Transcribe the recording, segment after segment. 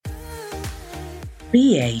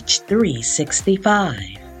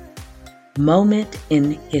BH365 Moment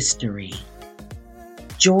in History.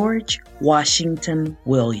 George Washington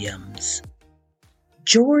Williams.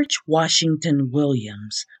 George Washington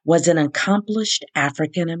Williams was an accomplished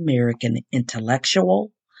African American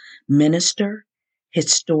intellectual, minister,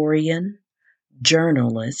 historian,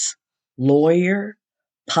 journalist, lawyer,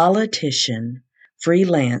 politician,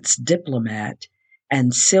 freelance diplomat,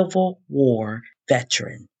 and Civil War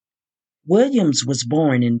veteran. Williams was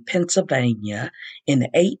born in Pennsylvania in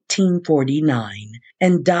 1849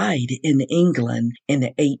 and died in England in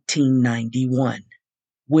 1891.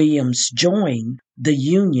 Williams joined the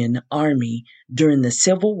Union Army during the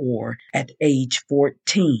Civil War at age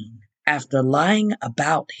 14 after lying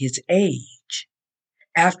about his age.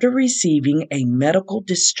 After receiving a medical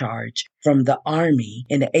discharge from the Army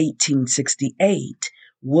in 1868,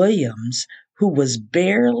 Williams, who was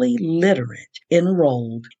barely literate,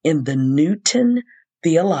 enrolled in the Newton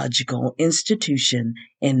Theological Institution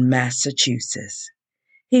in Massachusetts.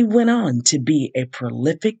 He went on to be a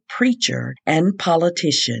prolific preacher and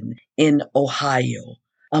politician in Ohio,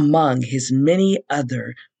 among his many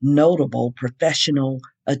other notable professional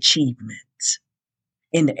achievements.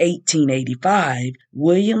 In 1885,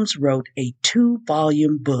 Williams wrote a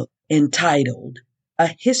 2-volume book entitled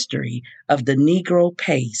A History of the Negro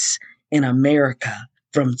Pace in America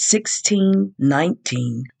from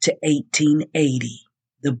 1619 to 1880.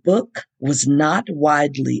 The book was not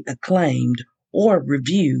widely acclaimed or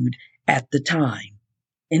reviewed at the time.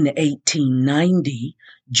 In 1890,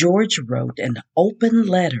 George wrote an open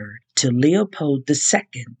letter to Leopold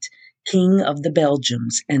II, King of the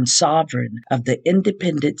Belgians and sovereign of the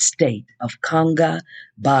independent state of Congo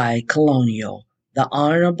by Colonial, the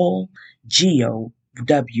Honorable Geo.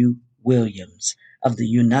 W. Williams of the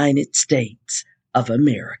United States of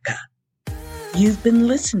America. You've been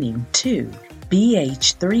listening to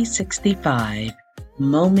BH365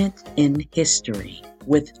 Moment in History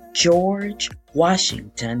with George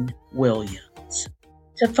Washington Williams.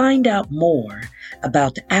 To find out more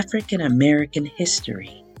about African American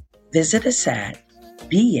history, visit us at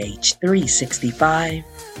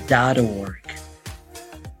bh365.org.